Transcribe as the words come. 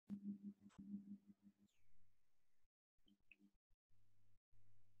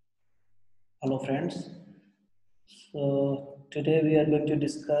Hello friends. So today we are going to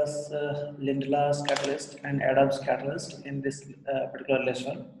discuss Lindlar's catalyst and Adam's catalyst in this particular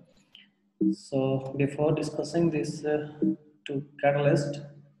lesson. So before discussing this two catalyst,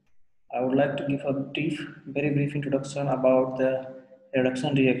 I would like to give a very brief introduction about the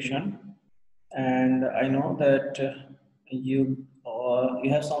reduction reaction. And I know that you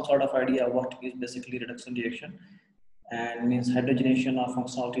have some sort of idea what is basically reduction reaction, and means hydrogenation of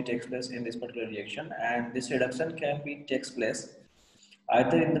functionality takes place in this particular reaction, and this reduction can be takes place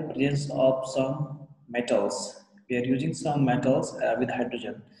either in the presence of some metals. We are using some metals with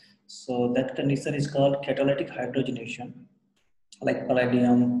hydrogen, so that condition is called catalytic hydrogenation, like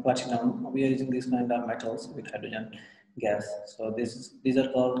palladium, platinum. We are using these kind of metals with hydrogen gas. So these are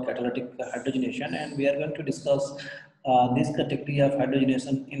called catalytic hydrogenation, and we are going to discuss this category of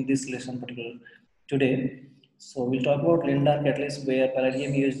hydrogenation in this lesson particular today. So we'll talk about Lindlar catalyst where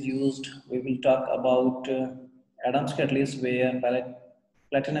palladium is used. We will talk about Adams catalyst where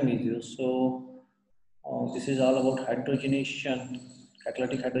platinum is used. So this is all about hydrogenation,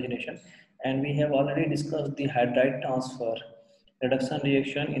 catalytic hydrogenation, and we have already discussed the hydride transfer reduction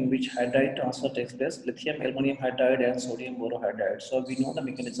reaction in which hydride transfer takes place, lithium aluminum hydride and sodium borohydride. So we know the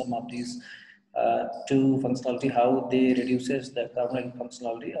mechanism of these two functionality, how they reduces the carbonyl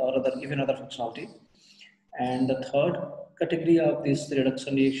functionality or other even other functionality. And the third category of this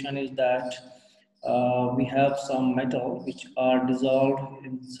reduction reaction is that we have some metal which are dissolved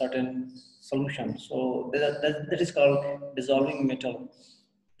in certain solutions. So that is called dissolving metal.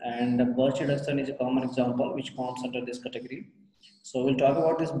 And the Birch reduction is a common example which comes under this category. So we'll talk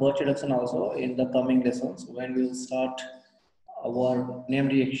about this Birch reduction also in the coming lessons when we'll start our name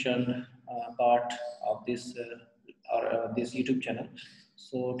reaction part of this this YouTube channel.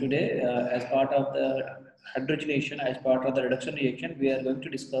 So today, as part of the hydrogenation, as part of the reduction reaction, we are going to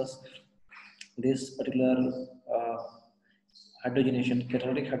discuss this particular uh, hydrogenation,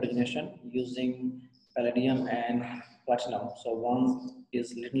 catalytic hydrogenation using palladium and platinum. So one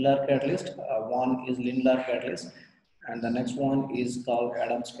is Lindlar catalyst, one is Lindlar catalyst, and the next one is called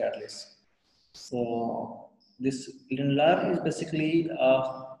Adams catalyst. So this Lindlar is basically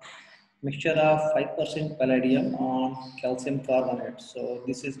a mixture of 5% palladium on calcium carbonate. So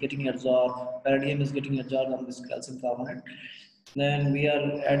this is getting absorbed, palladium is getting absorbed on this calcium carbonate. Then we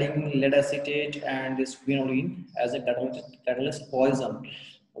are adding lead acetate and this phenolene as a catalyst poison,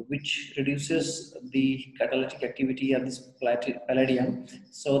 which reduces the catalytic activity of this palladium,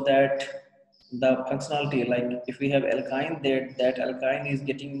 so that the functionality, like if we have alkyne, that alkyne is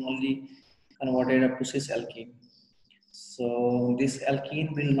getting only converted up to cis alkene. So this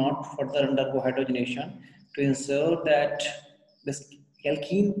alkene will not further undergo hydrogenation. To ensure that this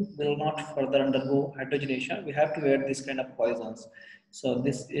alkene will not further undergo hydrogenation, we have to add this kind of poisons. So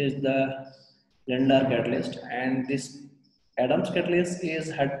this is the Lindlar catalyst, and this Adams catalyst is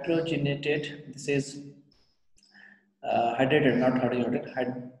hydrogenated. This is hydrated, not hydrogenated,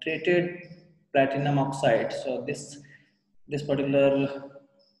 hydrated platinum oxide. So this particular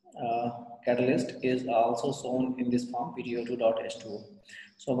catalyst is also shown in this form PgO2.H2O.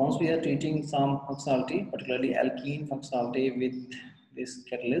 So once we are treating some functionality, particularly alkene functionality with this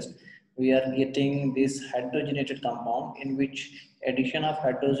catalyst, we are getting this hydrogenated compound in which addition of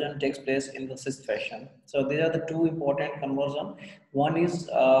hydrogen takes place in the cis fashion. So these are the two important conversion. One is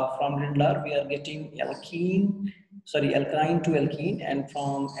from Lindlar we are getting alkyne to alkene, and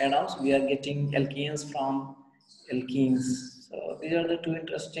from Adams we are getting alkenes from alkenes. So these are the two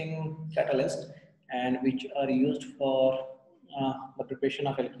interesting catalysts and which are used for the preparation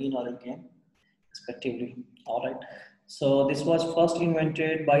of alkene or alkane respectively. All right. So this was first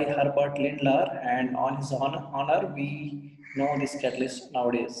invented by Herbert Lindlar, and on his honor we know this catalyst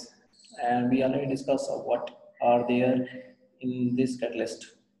nowadays. And we already discussed what are there in this catalyst.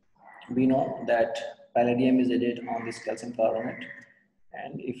 We know that palladium is added on this calcium carbonate.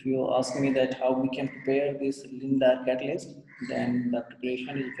 And if you ask me that how we can prepare this Lindlar catalyst, then the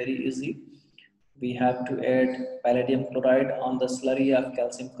preparation is very easy. We have to add palladium chloride on the slurry of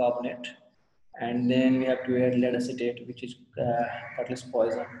calcium carbonate, and then we have to add lead acetate, which is catalyst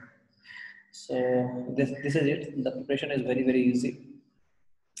poison. So this is it. The preparation is very easy.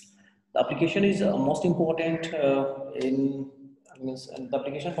 The application is most important and the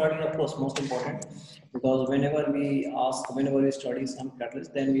application part is of course most important, because whenever we study some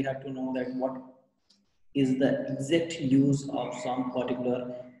catalyst, then we have to know that what is the exact use of some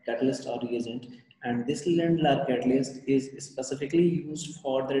particular catalyst or reagent. And this Lindlar catalyst is specifically used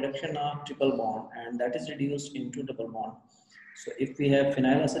for the reduction of triple bond, and that is reduced into double bond. So if we have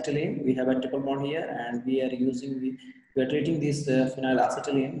phenylacetylene, we have a triple bond here, and we are using the we are treating this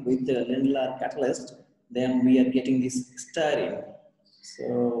phenylacetylene with the Lindlar catalyst, then we are getting this styrene.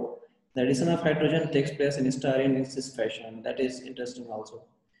 So the addition of hydrogen takes place in styrene in cis fashion. That is interesting also.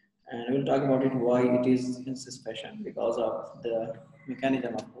 And we'll talk about it why it is in cis fashion because of the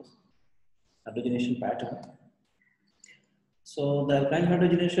mechanism of course, hydrogenation pattern. So the alkyne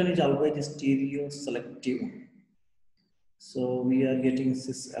hydrogenation is always stereo selective. So we are getting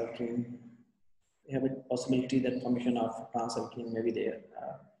cis alkene. We have a possibility that formation of trans alkene may be there,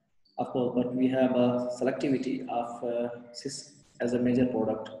 of course, but we have a selectivity of cis as a major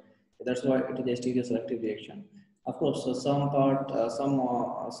product. That's why it is a stereo selective reaction. Of course, so some sort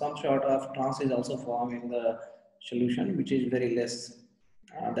of trans is also formed in the solution, which is very less.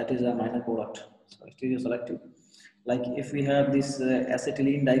 That is a minor product. So stereo selective. Like if we have this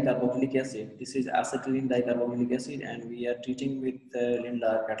acetylene dicarboxylic acid, this is acetylene dicarboxylic acid, and we are treating with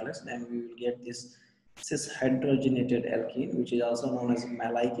Lindlar catalyst, then we will get this cis hydrogenated alkene, which is also known as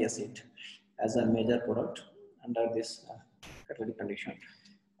malic acid, as a major product under this catalytic condition.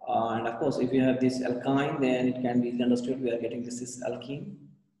 And of course, if you have this alkyne, then it can be understood we are getting this cis alkene.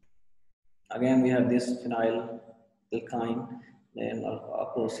 Again, we have this phenyl alkyne. Then of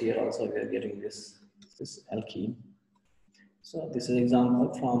course here also we are getting this alkene. So this is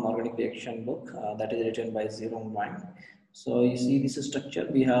example from organic reaction book that is written by Zero Wang. So you see this structure,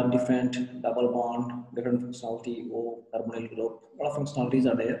 we have different double bond, different functionality, O carbonyl group, a lot of functionalities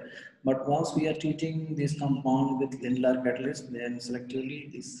are there. But once we are treating this compound with Lindlar catalyst, then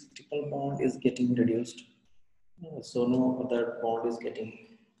selectively this triple bond is getting reduced. So no other bond is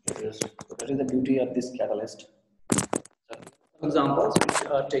getting reduced. So that is the beauty of this catalyst. So examples which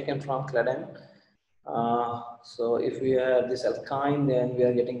are taken from Claden. So if we have this alkyne, then we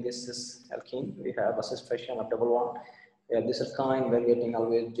are getting this cis alkene. We have a cis fashion of double bond. We have this alkyne, we are getting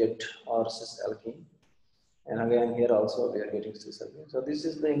always jet or cis alkene. And again here also we are getting cis alkene. So this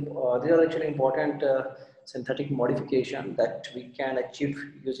is the these are actually important synthetic modification that we can achieve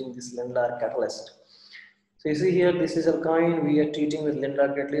using this Lindlar catalyst. So you see here, this is alkyne. We are treating with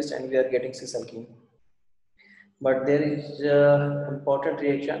Lindlar catalyst, and we are getting cis alkene. But there is important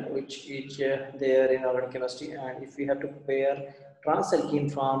reaction which is there in organic chemistry, and if we have to prepare trans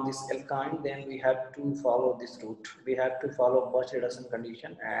alkene from this alkyne, then we have to follow this route. We have to follow Birch reduction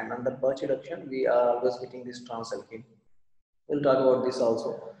condition, and under Birch reduction we are always getting this trans alkene. We'll talk about this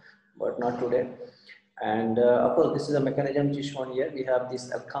also, but not today. And of course, this is a mechanism which is shown here. We have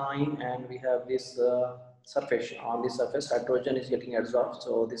this alkyne and we have this surface. On this surface, hydrogen is getting absorbed,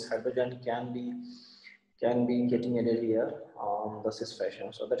 so this hydrogen can be getting added here on the cis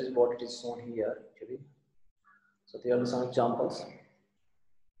fashion. So that is what it is shown here actually. So there are some examples.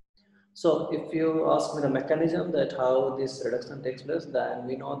 So if you ask me the mechanism that how this reduction takes place, then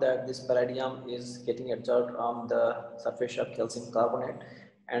we know that this palladium is getting absorbed on the surface of calcium carbonate,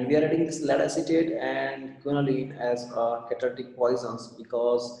 and we are adding this lead acetate and quinoline as catalytic poisons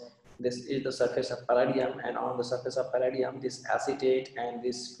because this is the surface of palladium, and on the surface of palladium this acetate and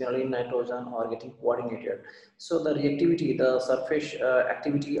this quinoline nitrogen are getting coordinated. So the reactivity, the surface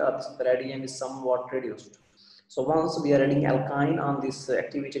activity of this palladium is somewhat reduced. So once we are adding alkyne on this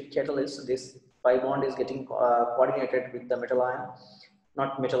activated catalyst, this pi bond is getting coordinated with the metal ion,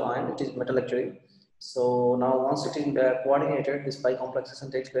 not metal ion, it is metal actually. So now once it is coordinated, this pi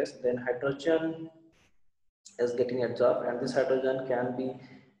complexation takes place, then hydrogen is getting absorbed, and this hydrogen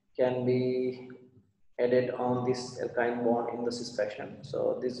can be added on this alkyne bond in the cis fashion.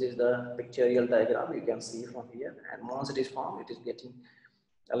 So this is the pictorial diagram you can see from here, and once it is formed, it is getting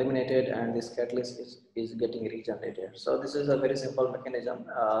eliminated and this catalyst is getting regenerated. So this is a very simple mechanism.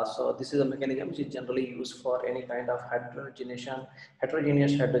 So this is a mechanism which is generally used for any kind of heterogeneous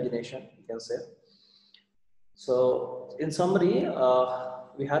hydrogenation, you can say. So in summary,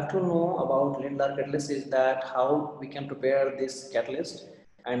 we have to know about Lindlar catalyst is that how we can prepare this catalyst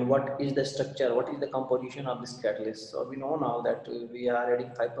and what is the structure, what is the composition of this catalyst. So we know now that we are adding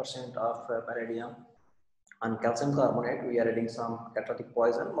 5% of palladium. On calcium carbonate, we are adding some catalytic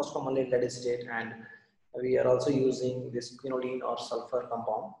poison, most commonly lead acetate, and we are also using this quinoline or sulfur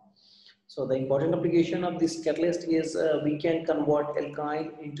compound. So the important application of this catalyst is we can convert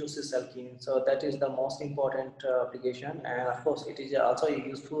alkyne into cis alkene. So that is the most important application, and of course it is also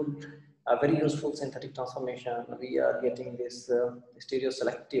a very useful synthetic transformation. We are getting this stereo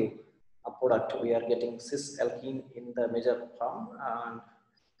selective product. We are getting cis alkene in the major form, and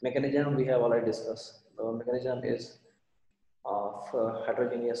mechanism we have already discussed. The mechanism is of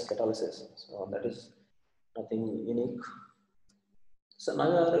heterogeneous catalysis. So that is nothing unique. So now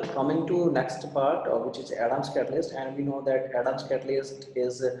we are coming to next part, which is Adam's catalyst, and we know that Adam's catalyst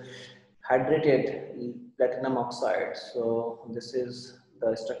is hydrated platinum oxide. So this is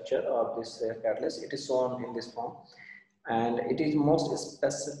the structure of this catalyst. It is shown in this form, and it is most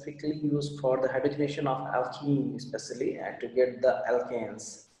specifically used for the hydrogenation of alkene, especially, and to get the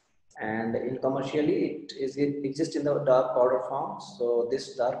alkanes. And in commercially, it exists in the dark powder form. So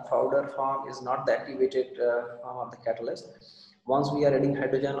this dark powder form is not the activated form of the catalyst. Once we are adding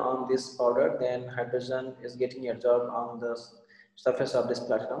hydrogen on this powder, then hydrogen is getting absorbed on the surface of this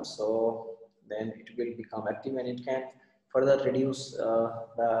platinum. So then it will become active, and it can further reduce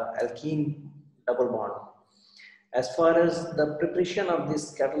the alkene double bond. As far as the preparation of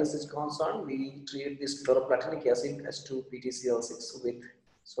this catalyst is concerned, we treat this chloroplatinic acid S2PtCl6 with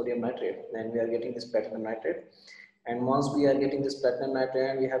sodium nitrate. Then we are getting this platinum nitrate. And once we are getting this platinum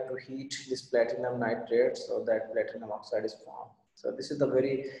nitrate, we have to heat this platinum nitrate so that platinum oxide is formed. So this is the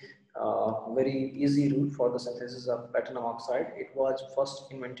very easy route for the synthesis of platinum oxide. It was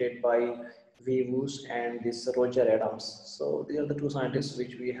first invented by Vivus and this Roger Adams. So these are the two scientists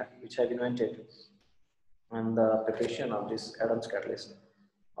which have invented and the preparation of this Adams catalyst.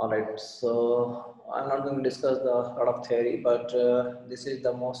 All right, so I'm not going to discuss the lot of theory, but this is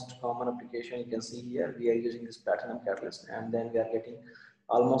the most common application you can see here. We are using this platinum catalyst, and then we are getting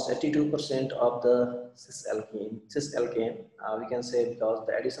almost 82% of the cis alkane. We can say because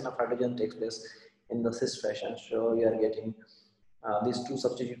the addition of hydrogen takes place in the cis fashion. So we are getting these two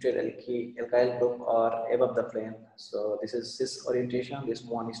substituted alkyl group are above the plane. So this is cis orientation, this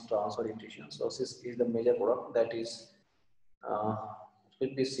one is trans orientation. So cis is the major product that is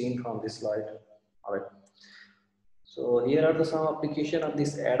will be seen from this slide. All right. So here are the some application of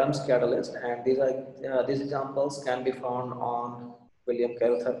this Adams catalyst, and these examples can be found on William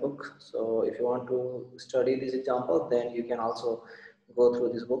Carruthers book. So if you want to study this example, then you can also go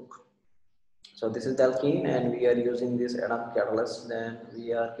through this book. So this is the alkene, and we are using this Adams catalyst. Then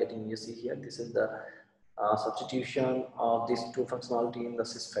we are getting, you see here, this is the substitution of these two functionality in the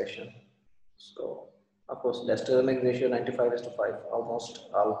cis fashion. So of course, the stereochemic ratio 95:5, almost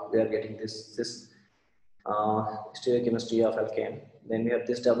all we are getting this stereochemistry of alkane. Then we have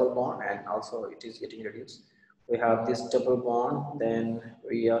this double bond, and also it is getting reduced. We have this double bond, then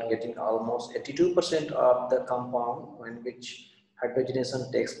we are getting almost 82% of the compound in which hydrogenation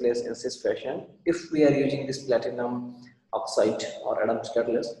takes place in cis fashion if we are using this platinum oxide or Adams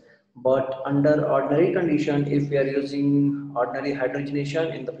catalyst. But under ordinary condition, if we are using ordinary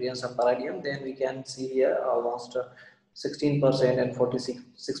hydrogenation in the presence of palladium, then we can see here almost 16% and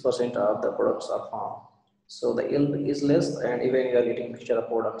 46% of the products are formed. So the yield is less, and even you are getting mixture of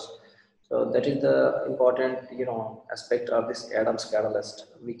products. So that is the important, aspect of this Adams catalyst.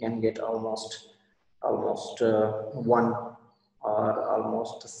 We can get almost one or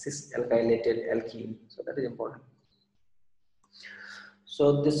almost cis alkylated alkene. So that is important.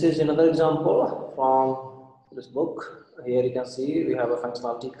 So this is another example from this book. Here you can see we have a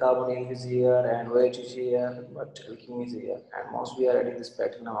functionality, carbonyl is here and OH is here, but alkene is here. And once we are adding this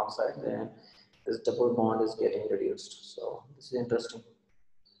platinum oxide, then this double bond is getting reduced. So this is interesting.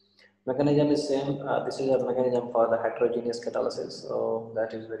 Mechanism is same. This is a mechanism for the heterogeneous catalysis. So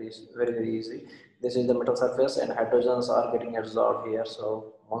that is very easy. This is the metal surface, and hydrogens are getting absorbed here.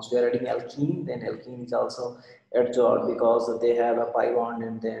 So once we are adding alkene, then alkene is also absorbed because they have a pi bond,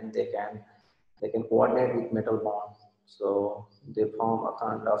 and then they can coordinate with metal bond. So they form a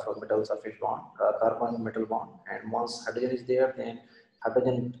kind of a metal surface bond, carbon metal bond. And once hydrogen is there, then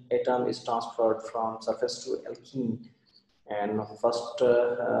hydrogen atom is transferred from surface to alkene. And first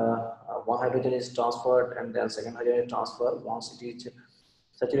one hydrogen is transferred, and then second hydrogen is transferred. Once it is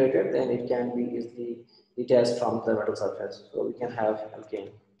saturated, then it can be easily detached from the metal surface. So we can have alkane.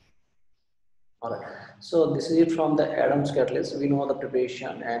 All right. So this is it from the Adams catalyst. We know the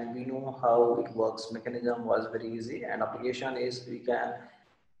preparation and we know how it works. Mechanism was very easy, and application is we can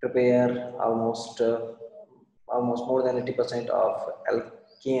prepare almost more than 80% of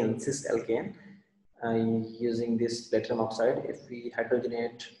alkane, cis alkane, using this platinum oxide if we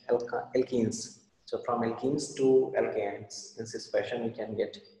hydrogenate alkenes. So from alkenes to alkanes in cis fashion we can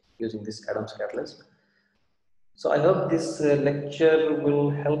get using this Adams catalyst. So I hope this lecture will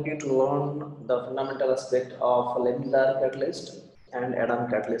help you to learn the fundamental aspect of Lindlar catalyst and Adam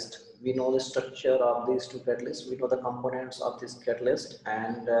catalyst. We know the structure of these two catalysts, we know the components of this catalyst,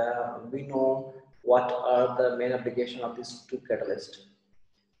 and we know what are the main application of these two catalysts.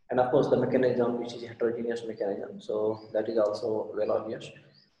 And of course the mechanism, which is heterogeneous mechanism. So that is also well obvious.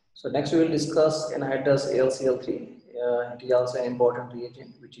 So next we will discuss anhydrous AlCl3. It is also an important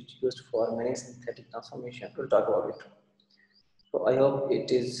reagent which is used for many synthetic transformation. We'll talk about it. So I hope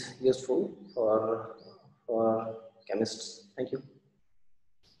it is useful for chemists. Thank you.